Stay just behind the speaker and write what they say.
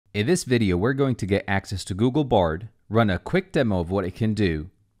In this video, we're going to get access to Google Bard, run a quick demo of what it can do,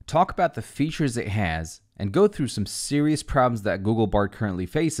 talk about the features it has, and go through some serious problems that Google Bard currently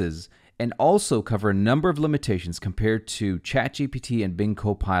faces, and also cover a number of limitations compared to ChatGPT and Bing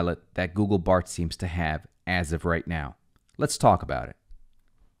Copilot that Google Bard seems to have as of right now. Let's talk about it.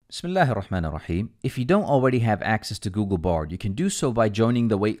 Bismillahirrahmanirrahim. If you don't already have access to Google Bard, you can do so by joining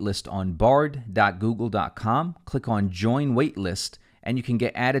the waitlist on bard.google.com. Click on Join Waitlist, and you can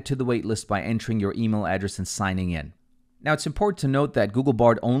get added to the waitlist by entering your email address and signing in. Now, it's important to note that Google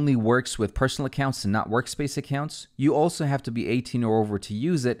Bard only works with personal accounts and not workspace accounts. You also have to be 18 or over to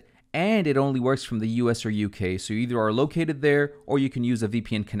use it, and it only works from the US or UK, so you either are located there or you can use a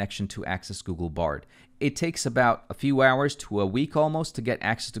VPN connection to access Google Bard. It takes about a few hours to a week almost to get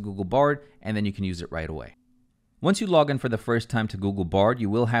access to Google Bard, and then you can use it right away. Once you log in for the first time to Google Bard, you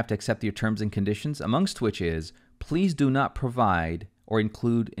will have to accept your terms and conditions, amongst which is, please do not provide or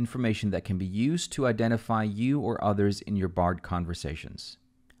include information that can be used to identify you or others in your Bard conversations.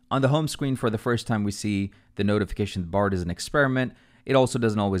 On the home screen for the first time, we see the notification that Bard is an experiment. It also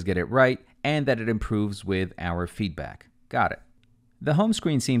doesn't always get it right, and that it improves with our feedback. Got it. The home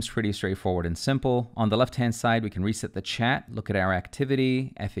screen seems pretty straightforward and simple. On the left-hand side, we can reset the chat, look at our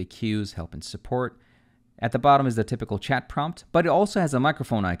activity, FAQs, help and support. At the bottom is the typical chat prompt, but it also has a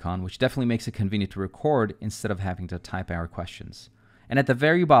microphone icon, which definitely makes it convenient to record instead of having to type our questions. And at the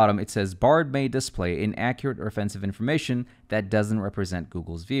very bottom, it says Bard may display inaccurate or offensive information that doesn't represent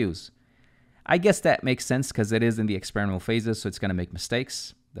Google's views. I guess that makes sense because it is in the experimental phases, so it's going to make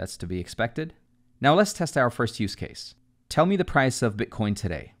mistakes. That's to be expected. Now let's test our first use case. Tell me the price of Bitcoin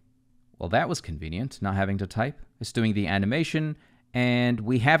today. Well, that was convenient, not having to type. It's doing the animation, and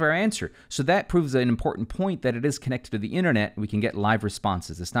we have our answer. So that proves an important point that it is connected to the internet. We can get live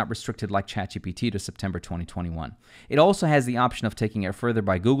responses. It's not restricted like ChatGPT to September 2021. It also has the option of taking it further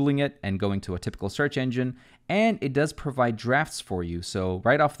by Googling it and going to a typical search engine. And it does provide drafts for you. So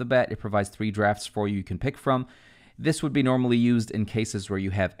right off the bat, it provides 3 drafts for you can pick from. This would be normally used in cases where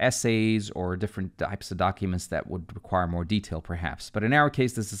you have essays or different types of documents that would require more detail perhaps. But in our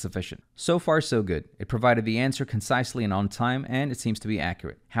case, this is sufficient. So far, so good. It provided the answer concisely and on time, and it seems to be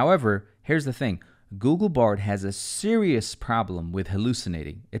accurate. However, here's the thing. Google Bard has a serious problem with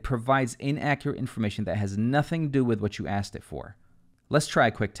hallucinating. It provides inaccurate information that has nothing to do with what you asked it for. Let's try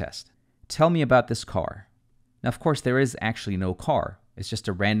a quick test. Tell me about this car. Now, of course, there is actually no car. It's just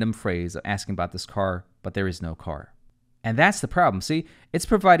a random phrase asking about this car, but there is no car. And that's the problem. See, it's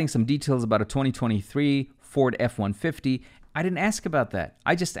providing some details about a 2023 Ford F-150. I didn't ask about that.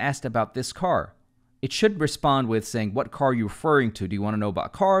 I just asked about this car. It should respond with saying, what car are you referring to? Do you want to know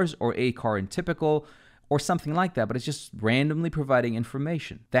about cars or a car in typical or something like that? But it's just randomly providing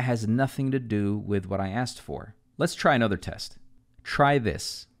information that has nothing to do with what I asked for. Let's try another test. Try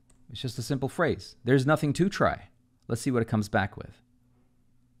this. It's just a simple phrase. There's nothing to try. Let's see what it comes back with.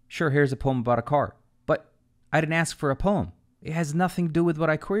 Sure, here's a poem about a car, but I didn't ask for a poem. It has nothing to do with what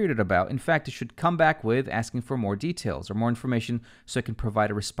I queried it about. In fact, it should come back with asking for more details or more information so it can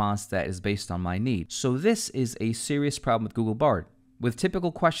provide a response that is based on my needs. So this is a serious problem with Google Bard. With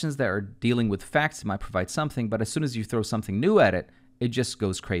typical questions that are dealing with facts, it might provide something, but as soon as you throw something new at it, it just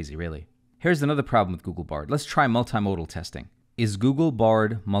goes crazy, really. Here's another problem with Google Bard. Let's try multimodal testing. Is Google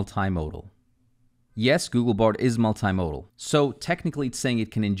Bard multimodal? Yes, Google Bard is multimodal. So technically it's saying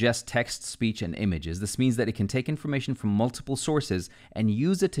it can ingest text, speech, and images. This means that it can take information from multiple sources and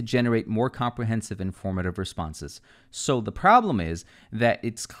use it to generate more comprehensive, informative responses. So the problem is that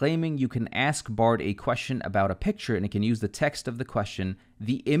it's claiming you can ask Bard a question about a picture and it can use the text of the question,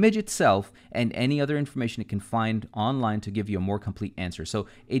 the image itself, and any other information it can find online to give you a more complete answer. So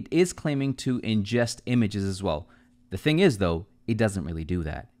it is claiming to ingest images as well. The thing is, though, it doesn't really do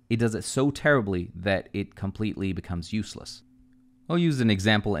that. It does it so terribly that it completely becomes useless. I'll use an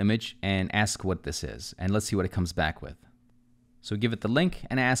example image and ask what this is, and let's see what it comes back with. So give it the link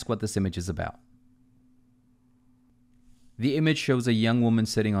and ask what this image is about. The image shows a young woman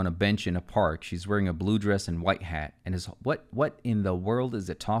sitting on a bench in a park. She's wearing a blue dress and white hat, and is what in the world is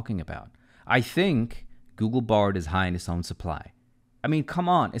it talking about? I think Google Bard is high in its own supply. I mean, come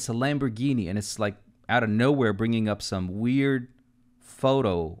on, it's a Lamborghini, and it's like out of nowhere bringing up some weird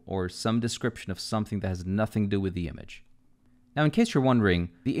photo or some description of something that has nothing to do with the image. Now, in case you're wondering,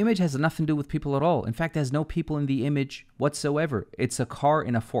 the image has nothing to do with people at all. In fact, there's no people in the image whatsoever. It's a car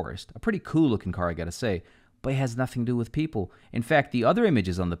in a forest. A pretty cool looking car, I gotta say, but it has nothing to do with people. In fact, the other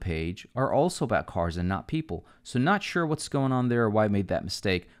images on the page are also about cars and not people. So not sure what's going on there or why I made that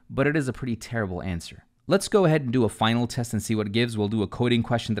mistake, but it is a pretty terrible answer. Let's go ahead and do a final test and see what it gives. We'll do a coding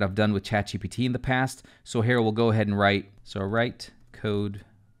question that I've done with ChatGPT in the past. So here we'll go ahead and write code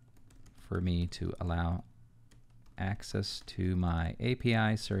for me to allow access to my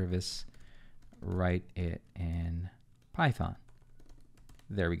API service, write it in Python.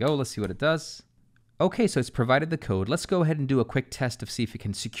 There we go. Let's see what it does. Okay, so it's provided the code. Let's go ahead and do a quick test to see if it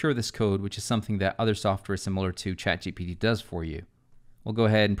can secure this code, which is something that other software similar to ChatGPT does for you. We'll go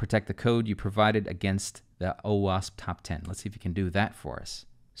ahead and protect the code you provided against the OWASP top 10. Let's see if you can do that for us.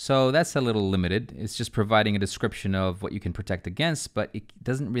 So that's a little limited. It's just providing a description of what you can protect against, but it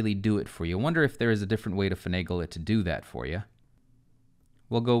doesn't really do it for you. I wonder if there is a different way to finagle it to do that for you.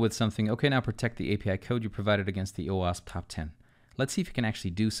 We'll go with something, okay, now protect the API code you provided against the OWASP top 10. Let's see if you can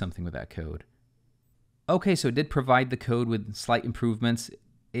actually do something with that code. Okay, so it did provide the code with slight improvements.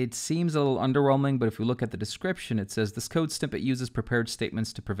 It seems a little underwhelming, but if we look at the description, it says this code snippet uses prepared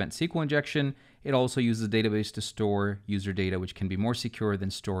statements to prevent SQL injection. It also uses a database to store user data, which can be more secure than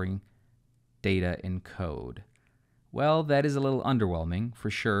storing data in code. Well, that is a little underwhelming for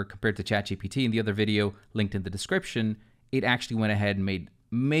sure compared to ChatGPT. In the other video linked in the description, it actually went ahead and made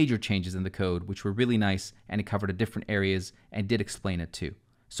major changes in the code, which were really nice, and it covered different areas and did explain it too.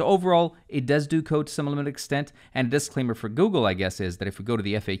 So overall, it does do code to some limited extent, and a disclaimer for Google, I guess, is that if we go to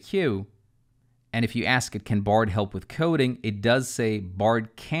the FAQ, and if you ask it, can Bard help with coding, it does say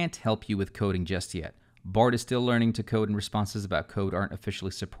Bard can't help you with coding just yet. Bard is still learning to code, and responses about code aren't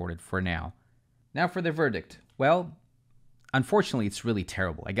officially supported for now. Now for the verdict. Well, unfortunately, it's really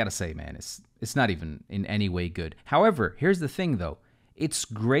terrible. I gotta say, man, it's not even in any way good. However, here's the thing, though. It's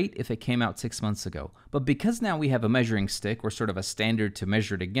great if it came out 6 months ago, but because now we have a measuring stick or sort of a standard to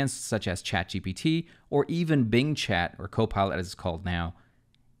measure it against, such as ChatGPT or even Bing Chat or Copilot as it's called now,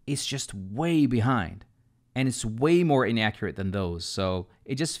 it's just way behind and it's way more inaccurate than those. So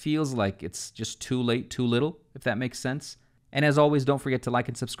it just feels like it's just too late, too little, if that makes sense. And as always, don't forget to like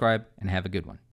and subscribe and have a good one.